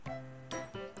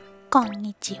こん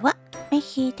にちは、め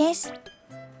ひです。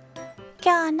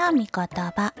今日の御言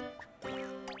葉、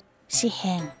詩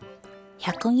編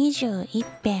121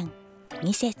編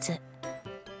2節。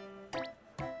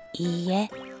いいえ、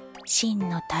真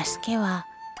の助けは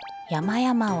山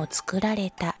々を作られ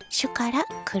た主から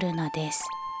来るのです。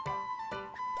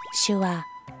主は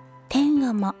天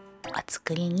をもお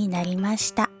作りになりま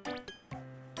した。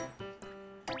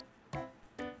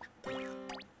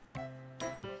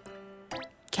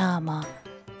今日も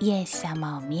イエス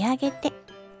様を見上げて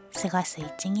過ごす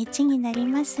一日になり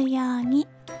ますように。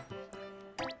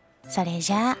それ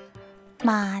じゃあ、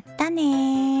またね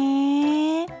ー。